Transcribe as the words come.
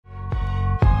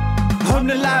I'm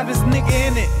the livest nigga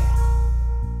in it.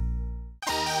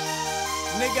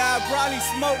 Nigga, I probably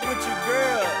smoked with your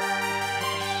girl.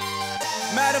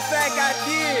 Matter of fact, I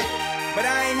did, but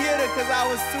I ain't hit her cause I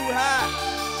was too high.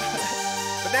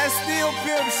 But that's still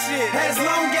pimp shit. As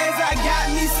long as I got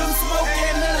me some smoke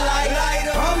and a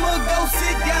lighter, I'ma go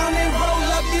sit down and roll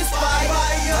up this fire.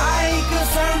 I ain't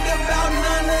concerned about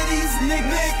none of these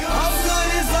niggas. I'm good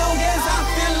as long as I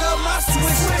fill up my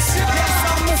switch. Yes,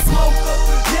 I'm a smoker.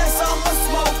 Yes, I'm a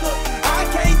smoker. I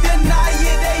can't deny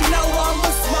it, they know I'm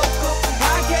a smoker.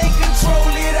 I can't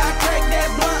control it, I crack that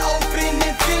blunt open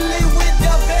and fill it with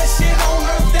the best shit on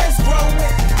earth that's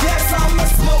growing. Yes, I'm a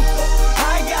smoker.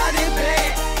 I got it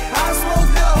bad. I smoke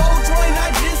the whole joint, I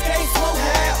just can't smoke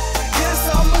half. Yes,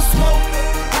 I'm a smoker.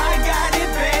 I got it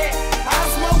bad. I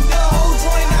smoke the whole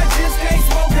joint, I just can't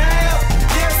smoke half.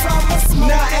 Yes, I'm a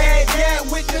smoker. Now add that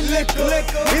with the liquor.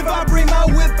 If I bring my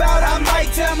whip out, I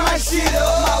might tear my shit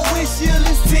up. My windshield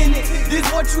is tinted. This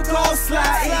what you call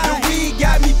sliding. The weed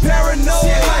got me paranoid.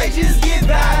 Shit might just get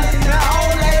violent. Now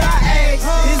all that I ask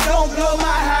is don't blow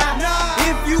my high.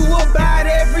 If you abide,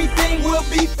 everything will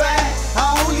be fine.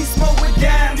 I only smoke with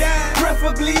dimes,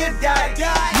 preferably a dime.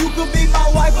 You could be my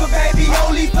wife, but baby,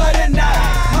 only for the night.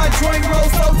 My joint roll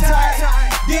so tight,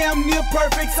 damn near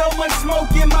perfect. So much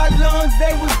smoke in my lungs,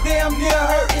 they was damn near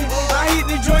hurting. I hit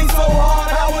the joint so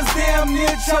hard, I was damn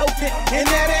near choking. And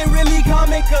that ain't really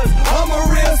coming, cause I'm a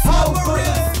real smoker.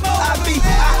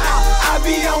 I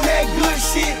be on that good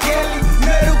shit, Kelly.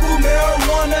 Medical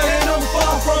marijuana, and I'm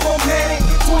far from a medic.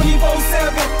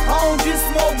 24/7, I don't just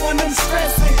smoke when I'm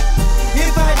stressing.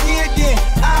 If I did, then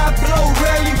I'd blow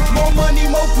rarely. More money,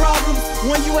 more problems.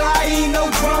 When you high, ain't no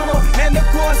drama. And of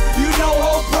course, you know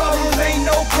whole problems ain't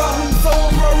no problem. So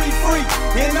I'm worry free,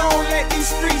 and I don't let these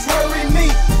streets worry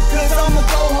me. Cause I'ma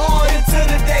go hard until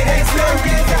the day they serve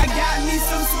me. I got me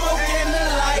some smoke and a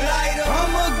lighter.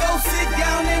 I'ma go sit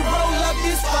down and roll up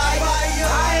this fire.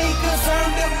 I ain't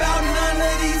concerned about none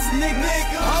of these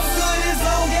niggas. I'm good as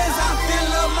long as I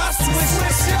fill up my switch.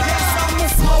 Yes, I'm a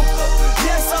smoker.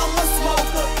 Yes, I'm a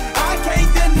smoker. I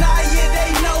can't deny it,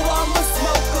 they know I'm a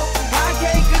smoker. I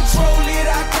can't control it,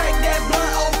 I crack that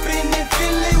blunt open and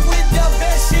fill it with the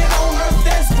best shit on earth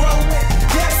that's growing.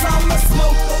 Yes, I'm a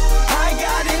smoker. I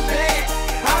got it bad.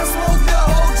 I smoke the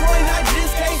whole joint, I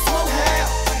just can't smoke half.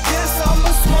 Yes, I'm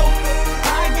a smoker.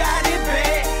 I got it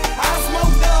bad. I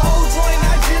smoke the whole joint,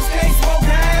 I just can't smoke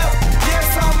half. Yes,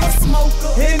 I'm a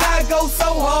smoker. And I go so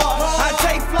hard. I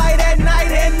take flight at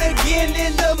night and again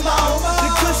in the morning. The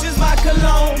cushion's my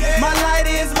cologne. My light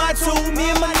is my tool. Me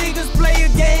and my niggas play a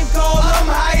game called I'm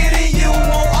higher than you.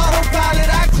 On autopilot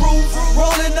I cruise,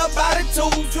 rolling up out of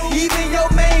two. Even your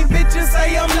main bitches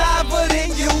say I'm liver than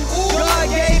you. God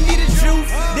gave me the juice,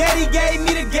 daddy gave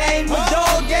me the game. My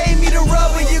dog gave me the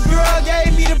rubber, your girl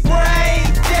gave me the brain.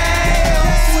 Damn,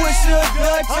 switch a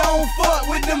Dutch, I don't fuck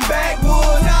with them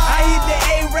backwoods. I hit the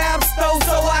A-Rap store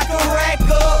so I can rack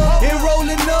up. And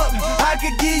rolling up, I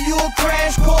could give you a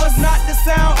crash course. Not to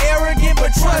sound arrogant,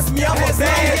 but trust me, I'm a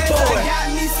bad boy. I got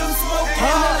me some